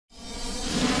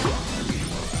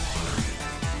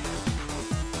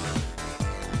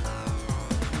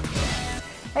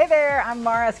Hey there, I'm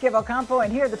Mara Schiavocampo,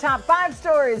 and here are the top 5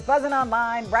 stories buzzing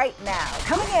online right now.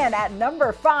 Coming in at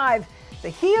number 5, the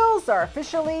heels are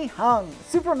officially hung.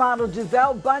 Supermodel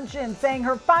Gisele Bündchen saying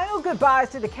her final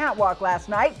goodbyes to the catwalk last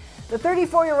night. The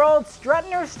 34-year-old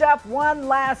strutting her stuff one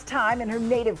last time in her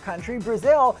native country,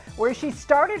 Brazil, where she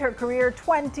started her career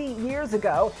 20 years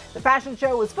ago. The fashion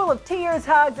show was full of tears,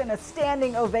 hugs, and a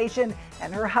standing ovation.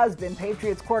 And her husband,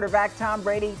 Patriots quarterback Tom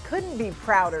Brady, couldn't be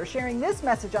prouder, sharing this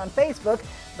message on Facebook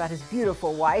about his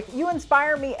beautiful wife. "You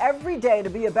inspire me every day to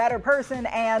be a better person,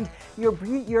 and your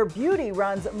beauty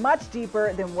runs much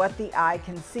deeper than what the eye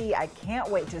can see. I can't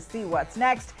wait to see what's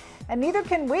next. And neither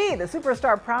can we," the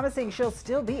superstar promising she'll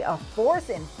still be a force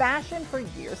in fashion for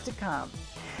years to come.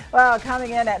 Well,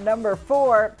 coming in at number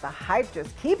 4, the hype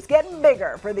just keeps getting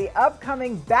bigger for the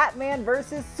upcoming Batman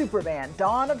vs. Superman: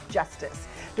 Dawn of Justice.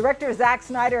 Director Zack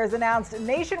Snyder has announced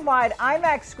nationwide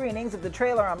IMAX screenings of the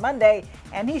trailer on Monday,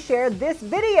 and he shared this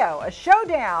video, a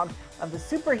showdown of the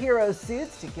superhero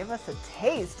suits to give us a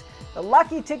taste. The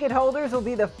lucky ticket holders will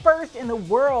be the first in the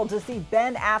world to see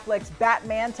Ben Affleck's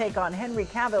Batman take on Henry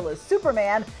Cavill as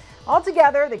Superman.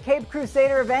 Altogether, the Caped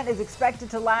Crusader event is expected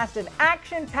to last an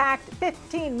action-packed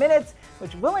 15 minutes,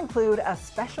 which will include a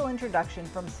special introduction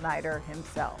from Snyder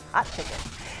himself. Hot ticket.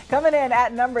 Coming in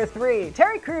at number 3,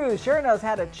 Terry Crews sure knows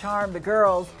how to charm the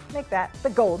girls. Make that the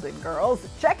Golden Girls.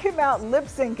 Check him out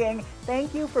lip-syncing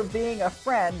 "Thank You for Being a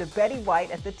Friend" to Betty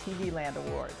White at the TV Land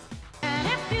Awards. And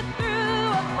if you threw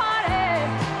a party,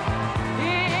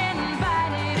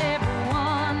 invited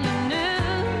everyone you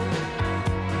knew,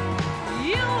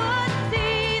 you would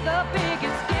see the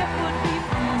biggest gift would be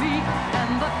from me,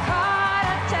 and the card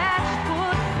attached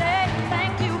would say,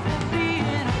 "Thank you for being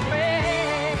a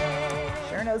friend."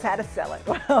 Sure knows how to sell it.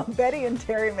 Well, Betty and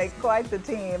Terry make quite the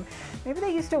team. Maybe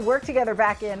they used to work together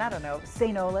back in, I don't know,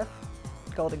 St. Olaf.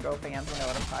 Golden Girl fans will know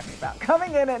what I'm talking about.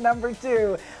 Coming in at number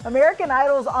 2, American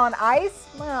Idol's on ice?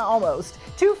 Well, almost.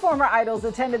 2 former idols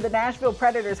attended the Nashville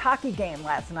Predators hockey game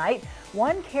last night.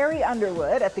 One, Carrie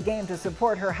Underwood, at the game to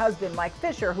support her husband, Mike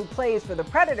Fisher, who plays for the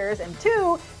Predators, and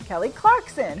 2, Kelly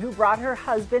Clarkson, who brought her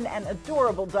husband and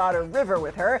adorable daughter, River,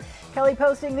 with her. Kelly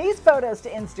posting these photos to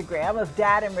Instagram of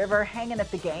Dad and River hanging at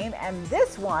the game, and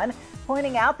this one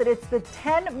pointing out that it's the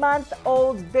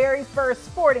 10-month-old's very first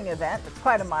sporting event. It's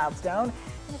quite a milestone.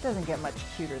 And it doesn't get much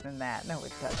cuter than that. No,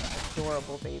 it doesn't.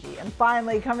 Adorable baby. And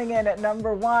finally, coming in at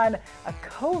number 1, a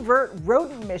covert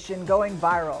rodent mission going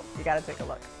viral. You got to take a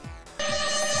look.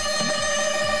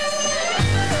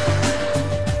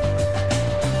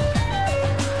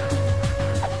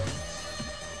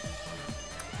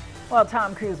 Well,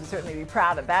 Tom Cruise would certainly be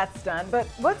proud of that stunt, but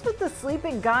what's with the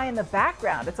sleeping guy in the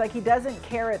background? It's like he doesn't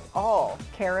care at all.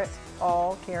 Carrot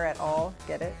all,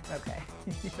 get it? Okay,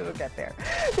 you'll get there.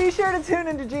 Be sure to tune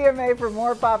into GMA for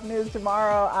more pop news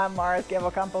tomorrow. I'm Mara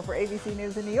Schiavocampo for ABC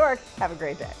News in New York. Have a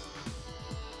great day.